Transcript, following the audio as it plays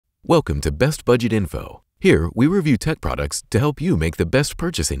Welcome to Best Budget Info. Here, we review tech products to help you make the best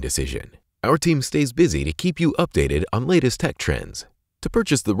purchasing decision. Our team stays busy to keep you updated on latest tech trends. To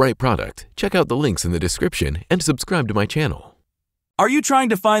purchase the right product, check out the links in the description and subscribe to my channel. Are you trying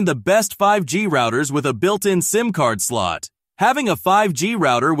to find the best 5G routers with a built-in SIM card slot? Having a 5G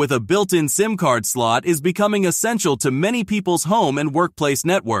router with a built-in SIM card slot is becoming essential to many people's home and workplace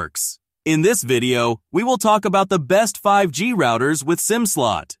networks. In this video, we will talk about the best 5G routers with SIM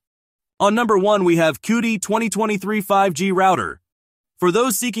slot. On number 1, we have Cudy 2023 5G router. For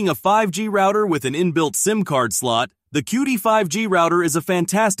those seeking a 5G router with an inbuilt SIM card slot, the Cudy 5G router is a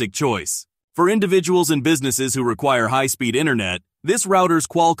fantastic choice. For individuals and businesses who require high-speed internet, this router's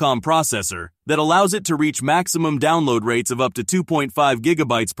Qualcomm processor, that allows it to reach maximum download rates of up to 2.5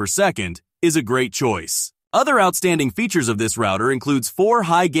 gigabytes per second, is a great choice. Other outstanding features of this router includes 4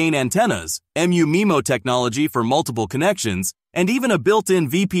 high-gain antennas, MU-MIMO technology for multiple connections, and even a built-in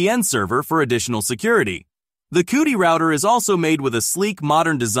VPN server for additional security. The Cudy router is also made with a sleek,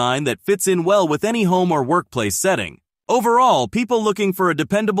 modern design that fits in well with any home or workplace setting. Overall, people looking for a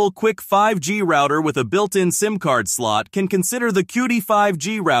dependable, quick 5G router with a built-in SIM card slot can consider the Cudy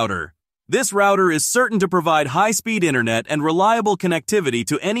 5G router. This router is certain to provide high-speed internet and reliable connectivity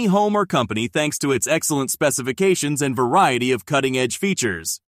to any home or company thanks to its excellent specifications and variety of cutting-edge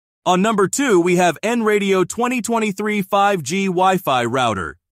features. On number 2, we have Nradio 2023 5G Wi-Fi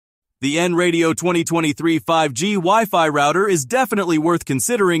router. The Nradio 2023 5G Wi-Fi router is definitely worth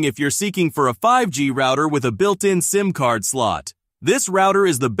considering if you're seeking for a 5G router with a built-in SIM card slot. This router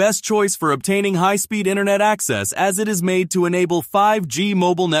is the best choice for obtaining high-speed internet access as it is made to enable 5G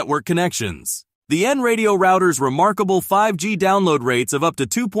mobile network connections. The Nradio router's remarkable 5G download rates of up to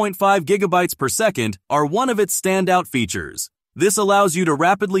 2.5 gigabytes per second are one of its standout features. This allows you to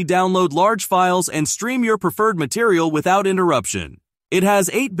rapidly download large files and stream your preferred material without interruption. It has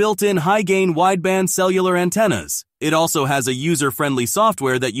 8 built-in high-gain wideband cellular antennas. It also has a user-friendly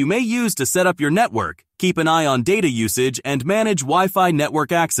software that you may use to set up your network, keep an eye on data usage, and manage Wi-Fi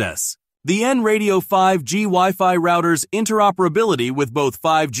network access. The Nradio 5G Wi-Fi router's interoperability with both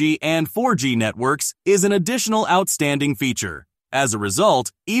 5G and 4G networks is an additional outstanding feature. As a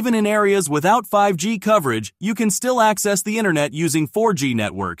result, even in areas without 5G coverage, you can still access the internet using 4G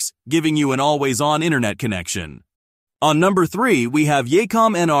networks, giving you an always-on internet connection. On number 3, we have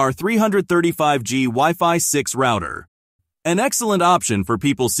Yeacomm NR335G Wi-Fi 6 router. An excellent option for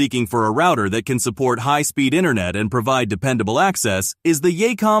people seeking for a router that can support high-speed internet and provide dependable access is the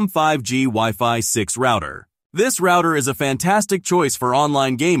Yeacomm 5G Wi-Fi 6 router. This router is a fantastic choice for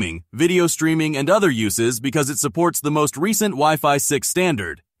online gaming, video streaming, and other uses because it supports the most recent Wi-Fi 6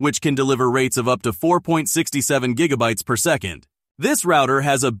 standard, which can deliver rates of up to 4.67 gigabytes per second. This router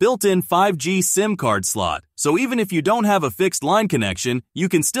has a built-in 5G SIM card slot, so even if you don't have a fixed line connection, you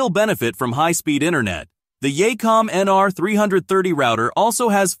can still benefit from high-speed internet. The Yeacomm NR330 router also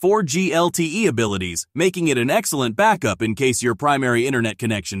has 4G LTE abilities, making it an excellent backup in case your primary internet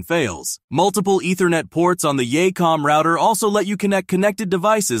connection fails. Multiple Ethernet ports on the Yeacomm router also let you connect connected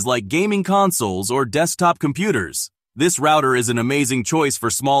devices like gaming consoles or desktop computers. This router is an amazing choice for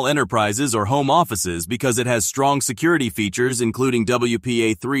small enterprises or home offices because it has strong security features including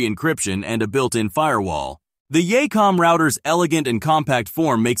WPA3 encryption and a built-in firewall. The Yeacomm router's elegant and compact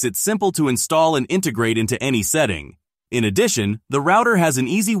form makes it simple to install and integrate into any setting. In addition, the router has an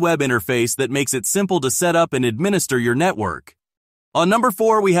easy web interface that makes it simple to set up and administer your network. On number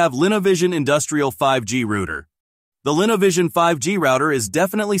 4, we have Linovision Industrial 5G router. The Linovision 5G router is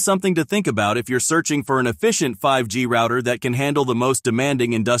definitely something to think about if you're searching for an efficient 5G router that can handle the most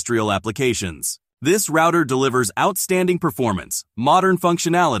demanding industrial applications. This router delivers outstanding performance, modern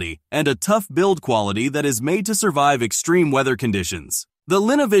functionality, and a tough build quality that is made to survive extreme weather conditions. The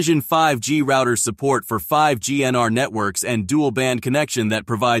Linovision 5G router's support for 5G NR networks and dual-band connection that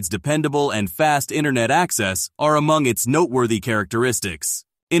provides dependable and fast internet access are among its noteworthy characteristics.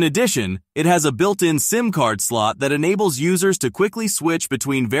 In addition, it has a built-in SIM card slot that enables users to quickly switch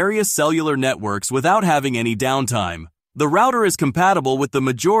between various cellular networks without having any downtime. The router is compatible with the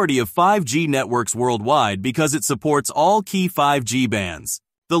majority of 5G networks worldwide because it supports all key 5G bands.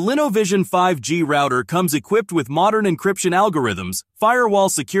 The Linovision 5G router comes equipped with modern encryption algorithms, firewall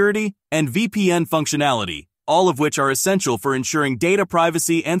security, and VPN functionality, all of which are essential for ensuring data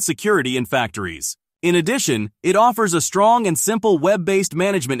privacy and security in factories. In addition, it offers a strong and simple web-based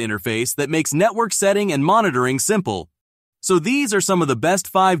management interface that makes network setting and monitoring simple. So these are some of the best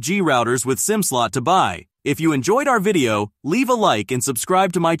 5G routers with SIM slot to buy. If you enjoyed our video, leave a like and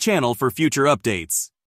subscribe to my channel for future updates.